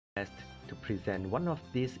blessed to present one of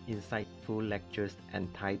these insightful lectures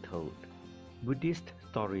entitled Buddhist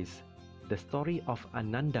Stories, the Story of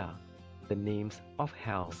Ananda, the Names of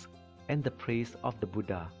Hells, and the Praise of the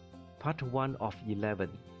Buddha, Part 1 of 11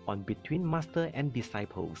 on Between Master and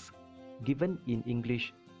Disciples, given in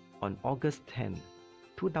English on August 10,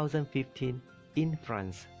 2015 in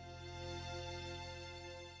France.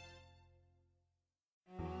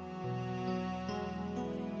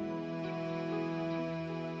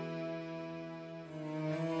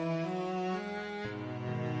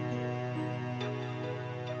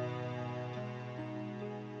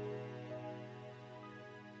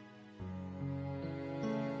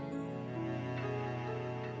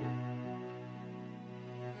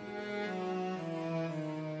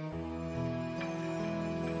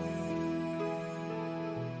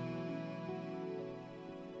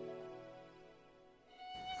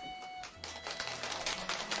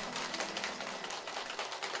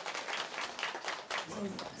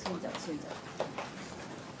 Xin chào.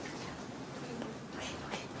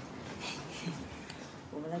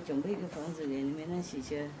 我们来准备一个房子给你们那洗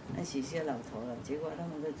些老头了，结果他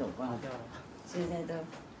们都走光了，现在都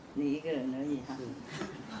你一个人而已哈。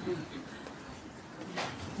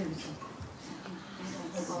对不起。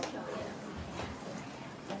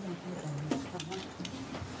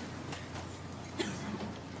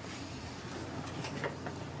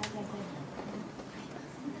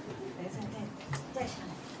再下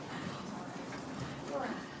来。哇，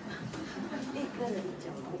一个人怎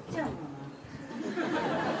么这么忙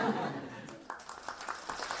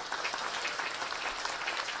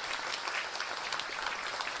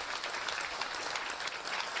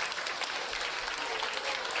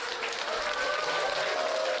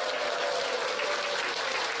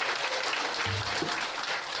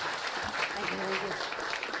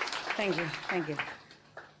？Thank you.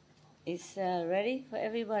 It's ready for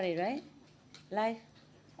everybody, right? Live?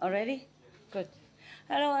 Already? Good.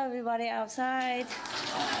 Hello, everybody outside.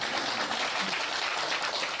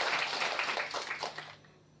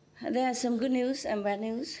 There are some good news and bad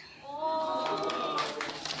news.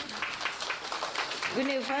 Good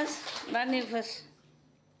news first, bad news first.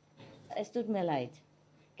 Es tut mir leid.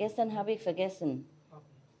 Gestern habe ich vergessen,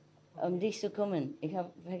 dich zu kommen. Ich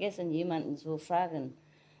habe vergessen, jemanden zu fragen.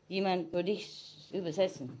 Jemand für dich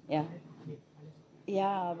übersetzen, ja.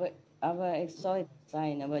 Ja, aber es soll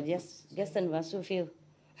sein. Aber gestern war so viel.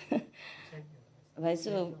 Weißt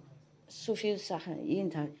du, so viel Sachen jeden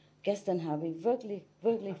Tag. Gestern habe ich wirklich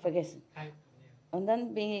vergessen. Und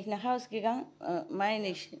dann bin ich nach Hause gegangen, meine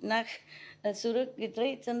ich,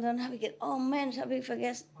 zurückgedreht und dann habe ich gedacht, oh Mensch, habe ich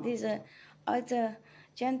vergessen, dieser alte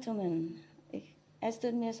Gentleman. Es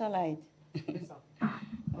tut mir so leid.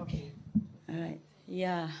 Okay. Alright.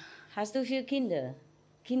 Ja, hast du viele Kinder?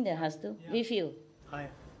 Kinder hast du? Ja. Wie viel? 3.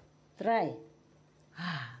 3?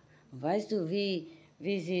 Ah, weißt du, wie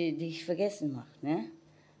sie dich vergessen macht, ne?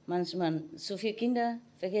 Manchmal, so viele Kinder,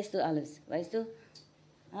 vergisst du alles, weißt du?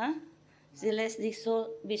 Ha? Sie lässt dich so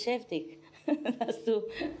beschäftigt, dass du...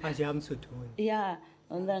 Sie haben zu tun. Ja,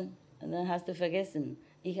 und dann hast du vergessen.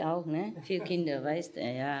 Ich auch, ne? 4 Kinder, weißt du,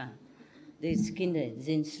 ja. Diese Kinder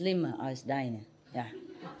sind schlimmer als deine, ja.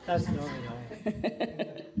 Das glaube ich.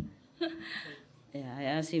 Yeah, I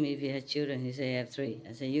asked him if he had children. He said, I have 3.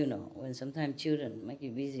 I said, you know, when sometimes children make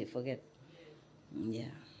you busy, forget.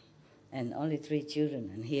 Yeah. And only 3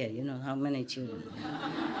 children. And here, you know how many children.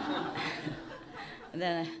 And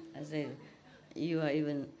then I said, you are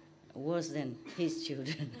even worse than his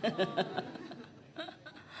children.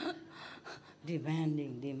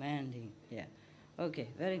 Demanding. Yeah. Okay,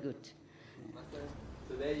 very good. Master,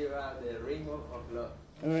 today you are the rainbow of love.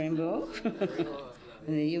 Rainbow?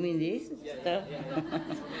 You mean this stuff? Yeah.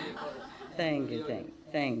 Thank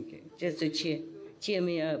you. Just to cheer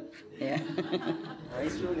me up. Yeah.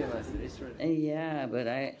 It's true, Master. It's true. Yeah, but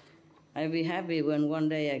I'd be happy when one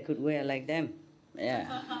day I could wear like them.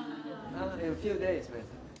 Yeah. In a few days,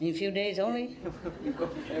 Master. In a few days only?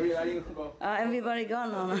 Everybody will go. Everybody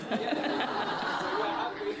gone on.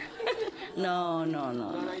 No.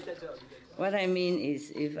 It's a joke. What I mean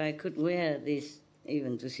is, if I could wear this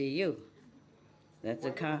even to see you, that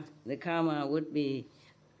the karma would be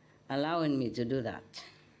allowing me to do that.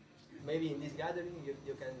 Maybe in this gathering you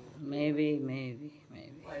can... Maybe.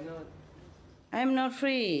 Why not? I'm not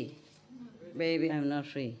free. Baby, I'm not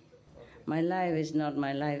free. My life is not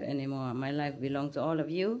my life anymore. My life belongs to all of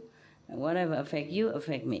you. And whatever affects you,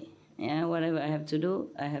 affect me. Yeah, whatever I have to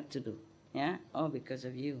do, I have to do. Yeah, all because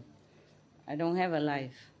of you. I don't have a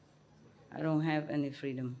life. I don't have any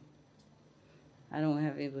freedom. I don't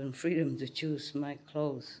have even freedom to choose my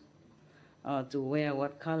clothes or to wear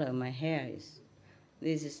what color my hair is.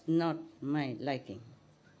 This is not my liking.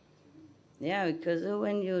 Yeah, because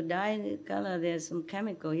when you dye the color, there's some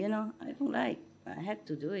chemical, I don't like. I had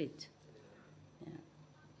to do it. Yeah.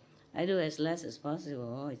 I do as less as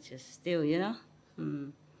possible. It's just still,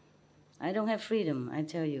 I don't have freedom, I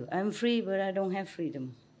tell you. I'm free, but I don't have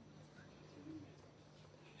freedom.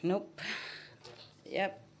 Nope.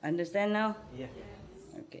 Yep. Understand now? Yeah.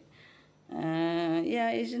 Okay.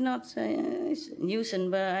 It's not it's a nuisance,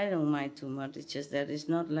 but I don't mind too much. It's just that it's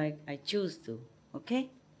not like I choose to. Okay?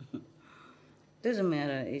 Doesn't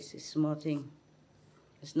matter. It's a small thing.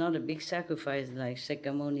 It's not a big sacrifice like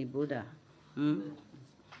Sakyamuni Buddha.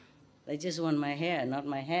 I just want my hair, not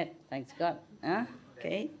my head. Thanks God. Huh?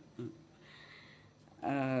 Okay?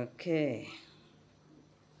 Okay.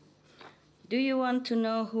 Do you want to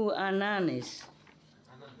know who Anand is?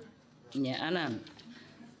 Yeah, Anand.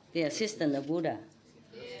 The assistant of Buddha.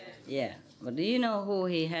 Yeah. But do you know who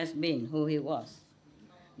he has been, who he was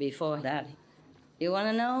before that? You want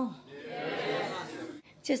to know? Yes.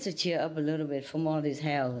 Just to cheer up a little bit from all these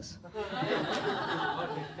hells.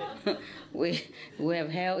 we have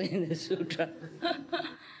hell in the sutra.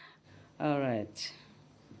 All right.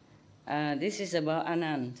 This is about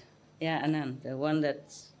Anand. Yeah, Anand, the one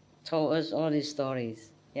that told us all these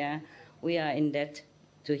stories. Yeah, we are in debt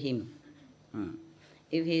to him.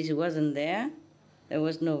 If he wasn't there, there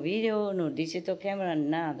was no video, no digital camera,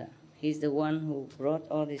 nada. He's the one who brought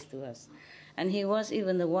all this to us. And he was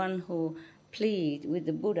even the one who pleaded with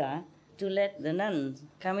the Buddha to let the nuns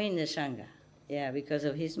come in the Sangha. Yeah, because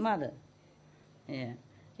of his mother. Yeah.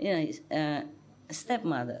 His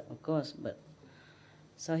stepmother, of course, but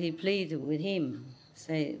so he pleaded with him,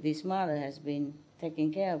 say, this mother has been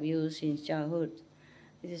taking care of you since childhood.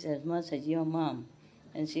 It is as much as your mom.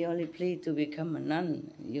 And she only pleaded to become a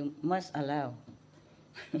nun. You must allow.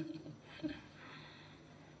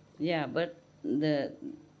 Yeah, but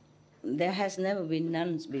there has never been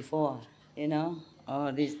nuns before,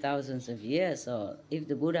 all these thousands of years. So if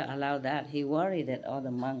the Buddha allowed that, he worried that all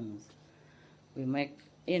the monks will make,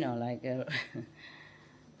 like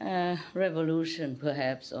a revolution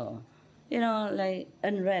perhaps, or, like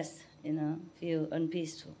unrest, feel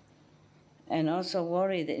unpeaceful. And also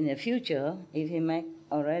worried that in the future, if he make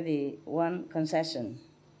already one concession,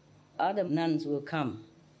 other nuns will come,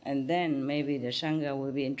 and then maybe the Sangha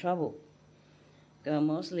will be in trouble. Because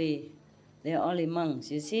mostly they're only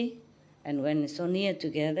monks, you see? And when it's so near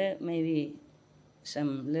together, maybe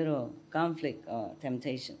some little conflict or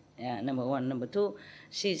temptation. Yeah, number one. Number two,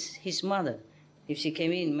 she's his mother. If she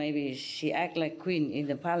came in, maybe she act like queen in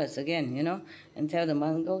the palace again, and tell the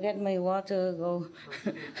monk, go get my water, go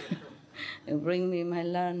and bring me my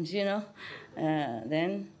lunch,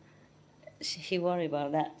 then he worried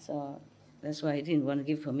about that. So that's why he didn't want to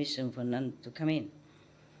give permission for nun to come in.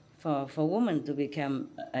 For women to become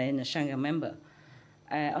a Sangha member.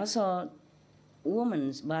 Also,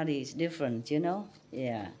 woman's body is different,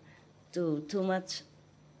 Yeah. Too much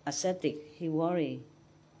ascetic, he worry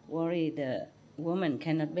the woman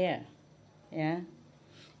cannot bear. Yeah.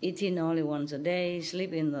 Eating only once a day,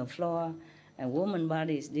 sleep in the floor, and woman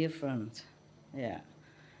body is different. Yeah.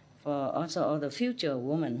 For also all the future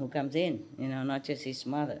woman who comes in, not just his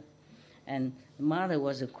mother. And the mother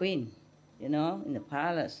was a queen, in the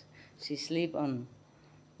palace. She sleep on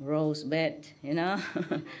rose bed,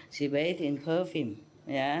 She bathed in perfume,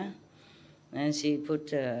 yeah. And she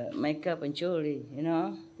put makeup and jewelry,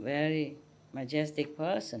 very majestic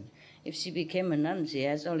person. If she became a nun, she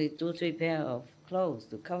has only 2-3 pair of clothes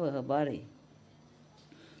to cover her body.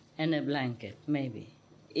 And a blanket, maybe,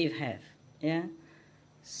 if have, yeah.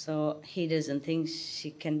 So he doesn't think she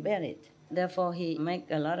can bear it. Therefore, he make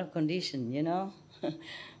a lot of conditions,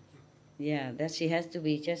 Yeah, that she has to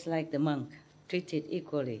be just like the monk, treated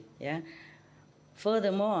equally, yeah.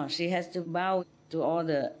 Furthermore, she has to bow to all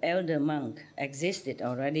the elder monk existed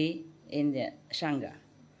already in the Sangha.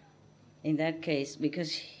 In that case,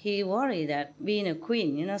 because he worried that being a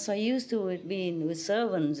queen, so used to it being with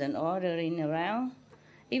servants and ordering around,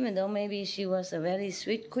 even though maybe she was a very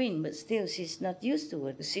sweet queen, but still she's not used to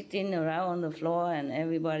it, sitting around on the floor and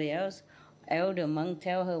everybody else, elder monk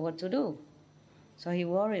tell her what to do. So he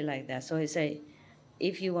worried like that. So he say,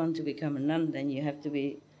 if you want to become a nun, then you have to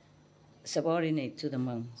be subordinate to the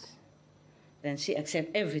monks. Then she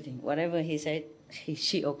accept everything. Whatever he said,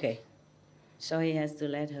 she okay. So he has to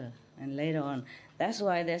let her. And later on, that's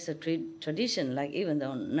why there's a tradition, like even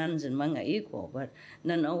though nuns and monks are equal, but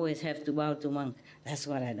nun always have to bow to monk. That's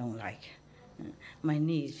what I don't like. My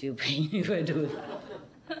knees feel pain if I do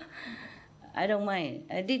that. I don't mind.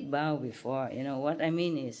 I did bow before, What I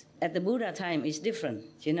mean is, at the Buddha time, it's different,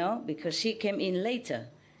 because she came in later.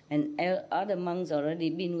 and other monks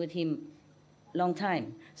already been with him long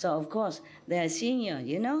time. So of course they are senior,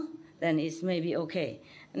 then it's maybe okay.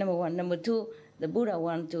 Number one. Number two, the Buddha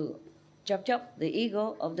want to chop the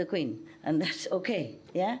ego of the queen, and that's okay,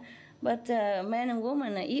 yeah? But man and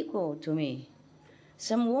woman are equal to me.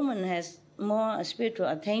 Some woman has more spiritual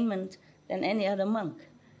attainment than any other monk.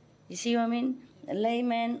 You see what I mean? A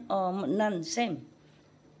layman or nun, same.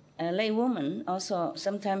 A lay woman also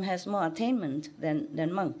sometimes has more attainment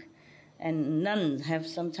than monk. And nuns have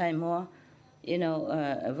sometimes more,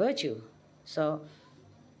 virtue. So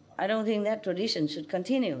I don't think that tradition should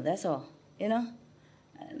continue, that's all,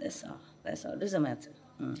 That's all. Doesn't matter.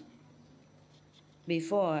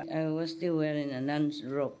 Before, I was still wearing a nun's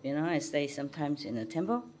robe, I stay sometimes in a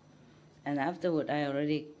temple. And afterward, I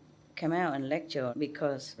already came out and lecture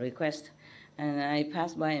because request. And I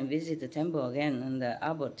passed by and visit the temple again, and the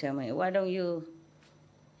abbot tell me, why don't you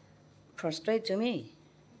prostrate to me?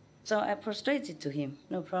 So I prostrated to him,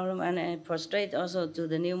 no problem. And I prostrate also to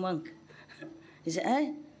the new monk. He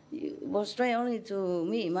said, you prostrate only to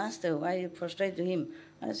me, master, why you prostrate to him?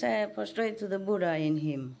 I said, I prostrate to the Buddha in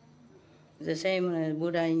him. It's the same as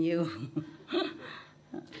Buddha in you.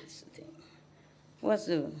 That's the thing. What's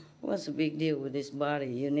the big deal with this body?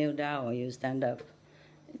 You kneel down or you stand up.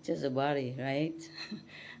 It's just a body, right?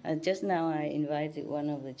 Just now I invited one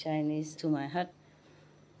of the Chinese to my hut.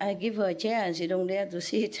 I give her a chair and she don't dare to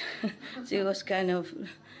sit. She was kind of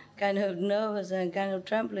nervous and kind of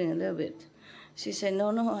trembling a little bit. She said, no,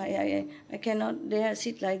 I cannot dare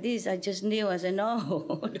sit like this. I just kneel. I said,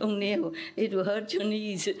 no, don't kneel. It will hurt your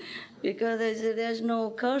knees. Because there's no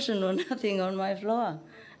cushion or nothing on my floor.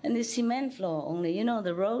 And it's cement floor only.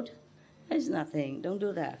 The road? There's nothing. Don't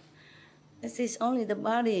do that. This is only the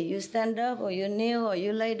body. You stand up or you kneel or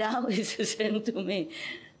you lay down. It's the same to me.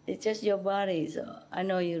 It's just your body. So I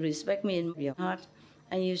know you respect me in your heart.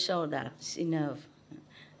 And you show that. It's enough.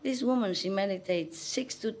 This woman, she meditates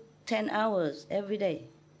 6 to 10 hours every day.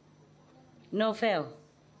 No fail.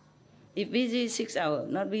 If busy, 6 hours.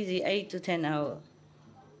 Not busy, 8 to 10 hours.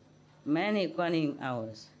 Many Kuan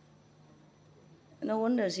hours. No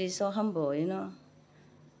wonder she's so humble,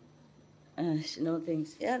 She knows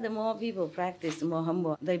things. Yeah, the more people practice, the more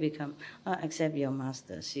humble they become. Except your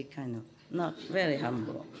master, she kind of not very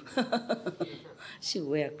humble. She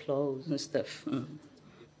wear clothes and stuff.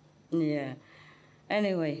 Yeah.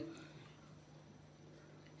 Anyway.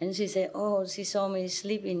 And she said, she saw me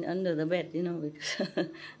sleeping under the bed, because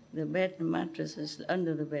the bed and mattress is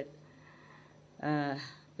under the bed.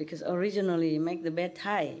 Because originally you make the bed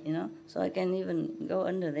high, so I can even go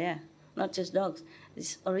under there. Not just dogs.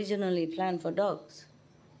 It's originally planned for dogs.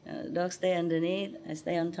 Dogs stay underneath, I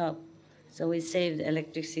stay on top. So we save the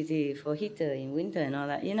electricity for heater in winter and all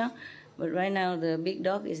that, But right now the big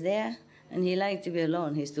dog is there, and he likes to be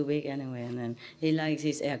alone. He's too big anyway, and then he likes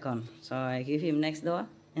his aircon. So I give him next door.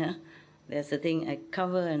 Yeah, that's the thing. I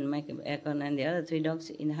cover and make an aircon, and the other 3 dogs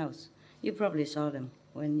in the house. You probably saw them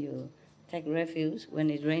when you take refuge when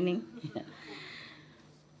it's raining.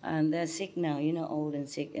 And they're sick now, old and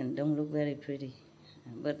sick, and don't look very pretty.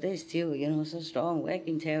 But they still, so strong,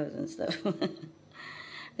 wagging tails and stuff.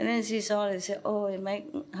 And then she saw it and said, it makes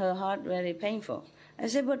her heart very painful. I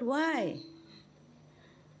said, but why?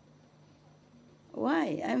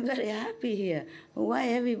 Why? I'm very happy here. Why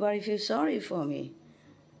everybody feels sorry for me?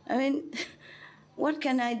 I mean, what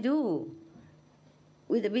can I do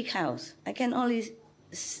with a big house? I can only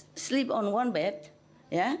sleep on one bed,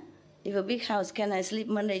 yeah? If a big house, can I sleep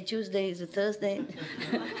Monday, Tuesday to Thursday?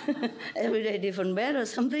 Every day different bed or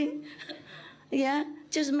something? Yeah,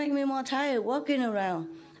 just make me more tired walking around.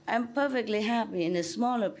 I'm perfectly happy in a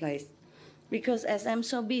smaller place because as I'm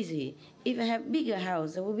so busy, if I have bigger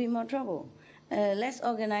house, there will be more trouble. Less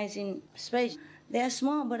organizing space. They are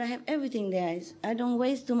small, but I have everything there. I don't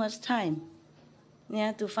waste too much time,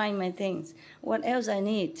 to find my things. What else I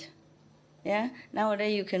need? Yeah,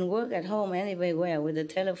 nowadays you can work at home anywhere with a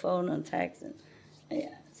telephone or text.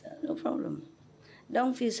 So no problem.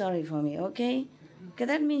 Don't feel sorry for me, okay? Because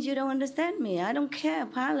that means you don't understand me. I don't care,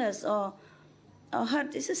 palace or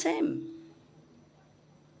hut, it's the same.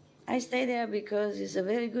 I stay there because it's a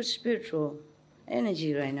very good spiritual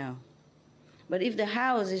energy right now. But if the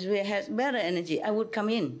house has better energy, I would come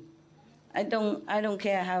in. I don't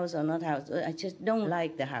care house or not house. I just don't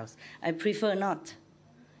like the house. I prefer not.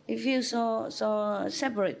 It feels so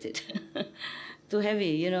separated, too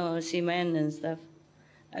heavy, cement and stuff.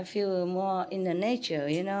 I feel more in the nature,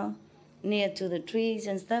 near to the trees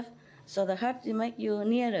and stuff. So the hut will make you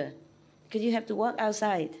nearer, because you have to walk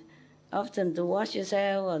outside often to wash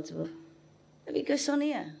yourself because so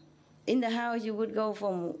near. In the house, you would go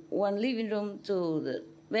from one living room to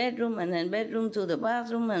bedroom, and then bedroom to the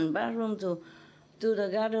bathroom, and bathroom to the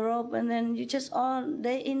garderobe, and then you just all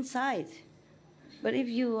day inside. But if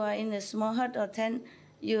you are in a small hut or tent,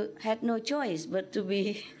 you had no choice but to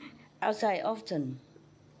be outside often.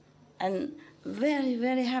 And very,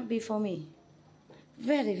 very happy for me.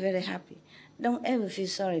 Very, very happy. Don't ever feel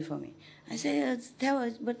sorry for me. I say, tell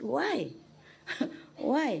us, but why?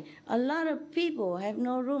 Why? A lot of people have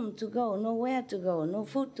no room to go, nowhere to go, no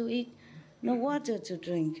food to eat, no water to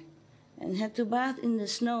drink, and have to bath in the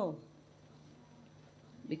snow.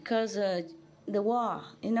 Because the war,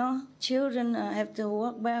 children have to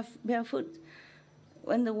walk barefoot.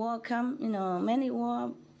 When the war come, many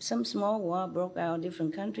war, some small war broke out in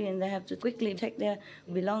different country, and they have to quickly take their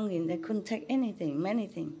belongings. They couldn't take anything, many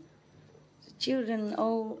things. Children,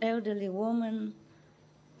 old, elderly women,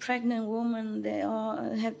 pregnant women, they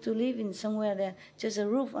all have to live in somewhere there, just a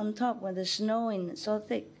roof on top where the snow is so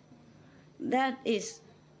thick. That is,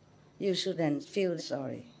 you shouldn't feel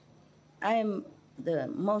sorry. I am the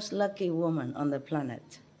most lucky woman on the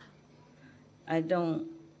planet. I don't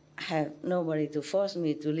have nobody to force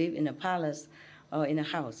me to live in a palace or in a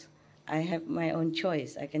house. I have my own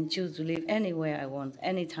choice. I can choose to live anywhere I want,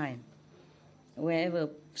 anytime, wherever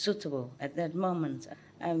suitable at that moment.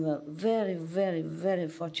 I'm a very, very, very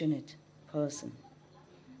fortunate person.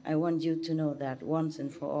 I want you to know that once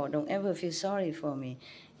and for all. Don't ever feel sorry for me.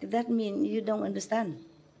 That means you don't understand.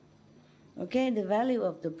 Okay, the value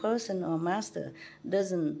of the person or master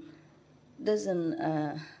doesn't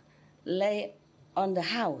lay on the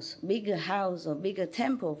house, bigger house or bigger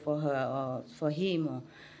temple for her or for him or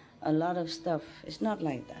a lot of stuff. It's not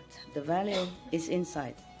like that. The value is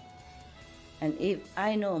inside. And if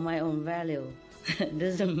I know my own value,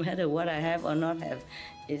 doesn't matter what I have or not have,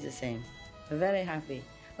 it's the same. Very happy,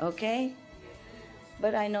 okay?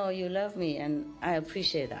 But I know you love me, and I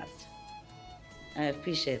appreciate that. I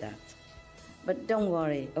appreciate that. But don't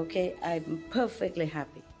worry, okay? I'm perfectly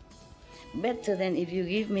happy. Better than if you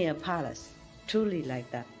give me a palace, truly like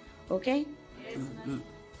that, okay? Yes. Mm-hmm.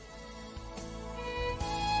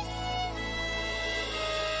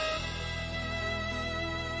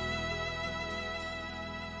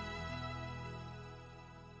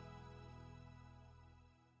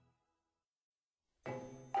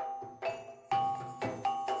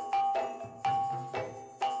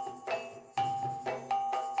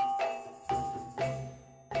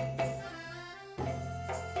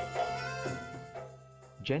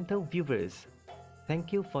 Gentle viewers,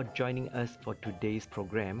 thank you for joining us for today's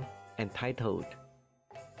program entitled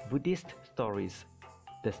Buddhist Stories,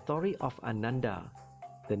 the Story of Ananda,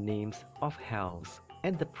 the Names of Hells,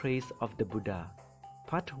 and the Praise of the Buddha,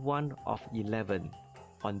 Part 1 of 11,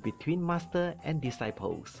 on Between Master and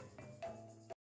Disciples.